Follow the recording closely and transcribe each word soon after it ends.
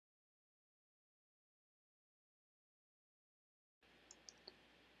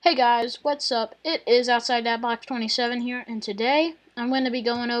Hey guys, what's up? It is Outside That Box 27 here, and today I'm going to be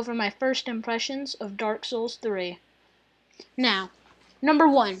going over my first impressions of Dark Souls 3. Now, number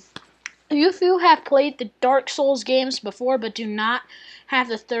one, if you have played the Dark Souls games before but do not have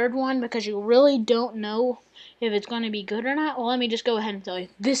the third one because you really don't know if it's going to be good or not, well, let me just go ahead and tell you,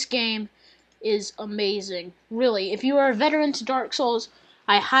 this game is amazing. Really, if you are a veteran to Dark Souls,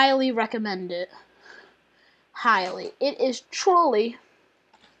 I highly recommend it. Highly. It is truly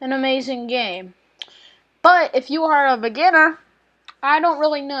an amazing game. But if you are a beginner, I don't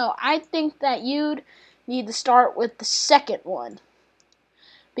really know. I think that you'd need to start with the second one.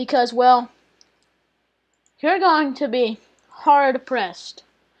 Because, well, you're going to be hard pressed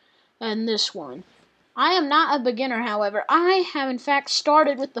in this one. I am not a beginner, however. I have in fact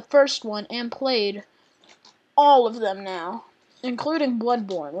started with the first one and played all of them now, including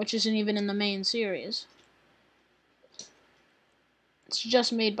Bloodborne, which isn't even in the main series. It's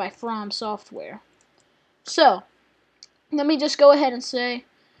just made by From Software. So, let me just go ahead and say,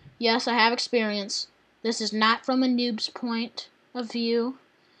 yes, I have experience. This is not from a noob's point of view.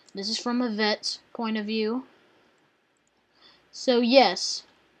 This is from a vet's point of view. So, yes,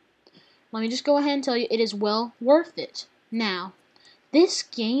 let me just go ahead and tell you, it is well worth it. Now, this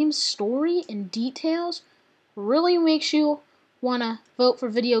game's story and details really makes you want to vote for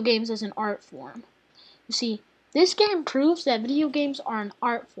video games as an art form. You see, this game proves that video games are an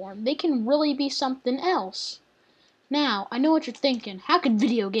art form. They can really be something else. Now, I know what you're thinking. How could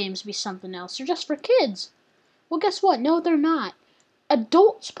video games be something else? They're just for kids. Well, guess what? No, they're not.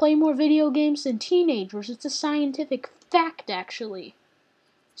 Adults play more video games than teenagers. It's a scientific fact, actually.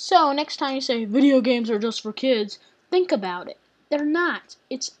 So, next time you say video games are just for kids, think about it. They're not.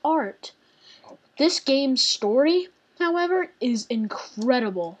 It's art. This game's story, however, is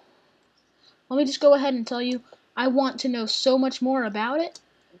incredible. Let me just go ahead and tell you, I want to know so much more about it,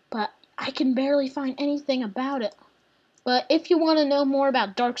 but I can barely find anything about it. But if you want to know more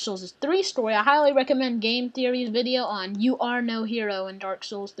about Dark Souls 3 story, I highly recommend Game Theory's video on You Are No Hero in Dark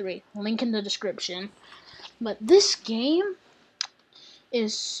Souls 3. Link in the description. But this game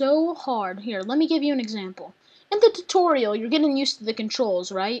is so hard. Here, let me give you an example. In the tutorial, you're getting used to the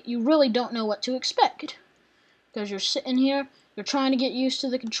controls, right? You really don't know what to expect. Because you're sitting here, you're trying to get used to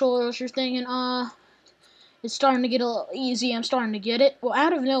the controls, you're thinking, it's starting to get a little easy, I'm starting to get it. Well,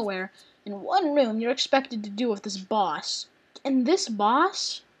 out of nowhere, in one room, you're expected to deal with this boss. And this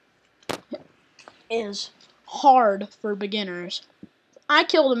boss is hard for beginners. I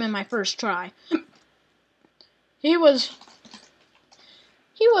killed him in my first try. He was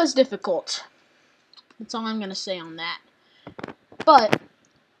difficult. That's all I'm going to say on that. But,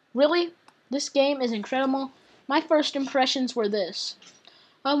 really, this game is incredible. My first impressions were this.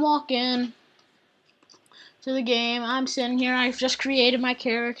 I walk in to the game, I'm sitting here, I've just created my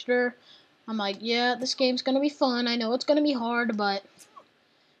character. I'm like, yeah, this game's gonna be fun. I know it's gonna be hard, but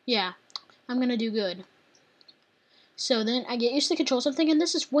yeah, I'm gonna do good. So then I get used to the controls. I'm thinking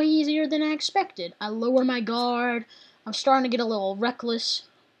this is way easier than I expected. I lower my guard. I'm starting to get a little reckless.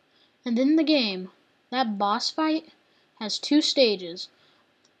 And then the game, that boss fight, has 2 stages.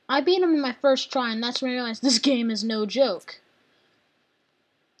 I beat him in my first try, and that's when I realized this game is no joke.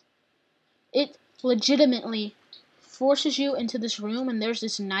 It legitimately forces you into this room, and there's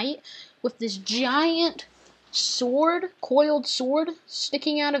this knight with this giant sword, coiled sword,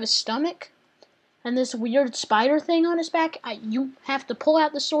 sticking out of his stomach, and this weird spider thing on his back. You have to pull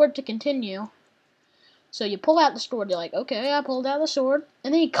out the sword to continue. So you pull out the sword, you're like, okay, I pulled out the sword,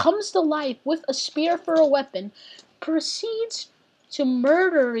 and then he comes to life with a spear for a weapon, proceeds to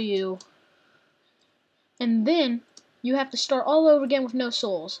murder you, and then you have to start all over again with no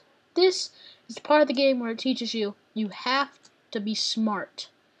souls. This is the part of the game where it teaches you have to be smart.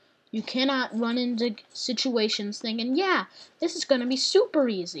 You cannot run into situations thinking, yeah, this is going to be super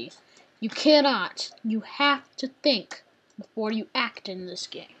easy. You cannot. You have to think before you act in this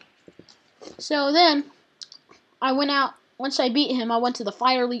game. So then, I went out, once I beat him, I went to the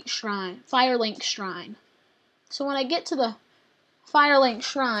Firelink Shrine. So when I get to the Firelink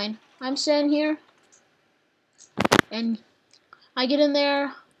Shrine, I'm sitting here, and I get in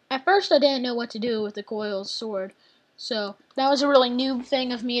there. At first, I didn't know what to do with the coiled sword, so that was a really noob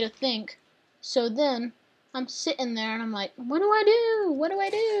thing of me to think. So then, I'm sitting there, and I'm like, what do I do? What do I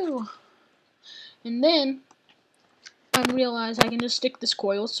do? And then, I realize I can just stick this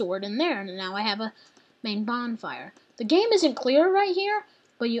coiled sword in there, and now I have a main bonfire. The game isn't clear right here,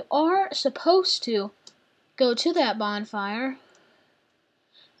 but you are supposed to go to that bonfire,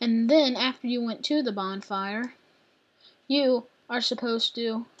 and then, after you went to the bonfire, you are supposed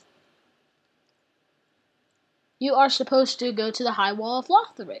to you are supposed to go to the High Wall of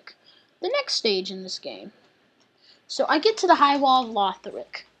Lotharic, the next stage in this game. So I get to the High Wall of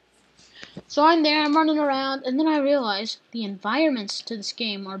Lotharic. So I'm there, I'm running around, and then I realize the environments to this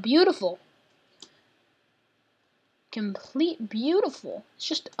game are beautiful. Complete beautiful. It's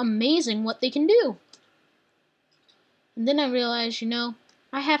just amazing what they can do. And then I realize,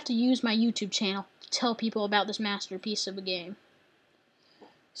 I have to use my YouTube channel to tell people about this masterpiece of a game.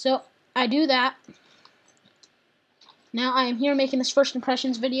 So I do that. Now I am here making this first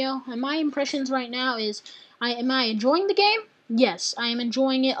impressions video, and my impressions right now is, am I enjoying the game? Yes, I am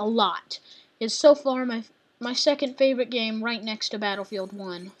enjoying it a lot. It's so far my second favorite game, right next to Battlefield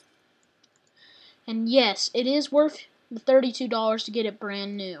 1. And yes, it is worth the $32 to get it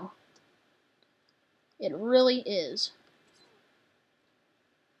brand new. It really is.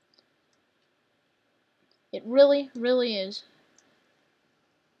 It really, really is.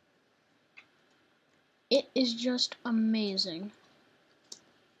 It is just amazing.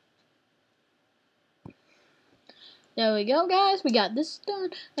 There we go, guys. We got this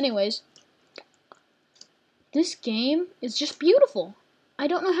done. Anyways, this game is just beautiful. I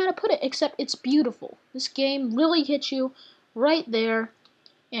don't know how to put it, except it's beautiful. This game really hits you right there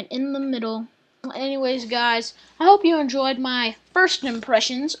and in the middle. Anyways, guys, I hope you enjoyed my first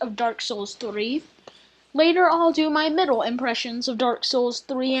impressions of Dark Souls 3. Later, I'll do my middle impressions of Dark Souls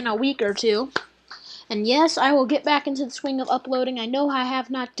 3 in a week or two. And yes, I will get back into the swing of uploading. I know I have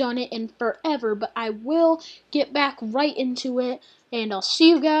not done it in forever, but I will get back right into it. And I'll see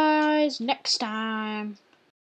you guys next time.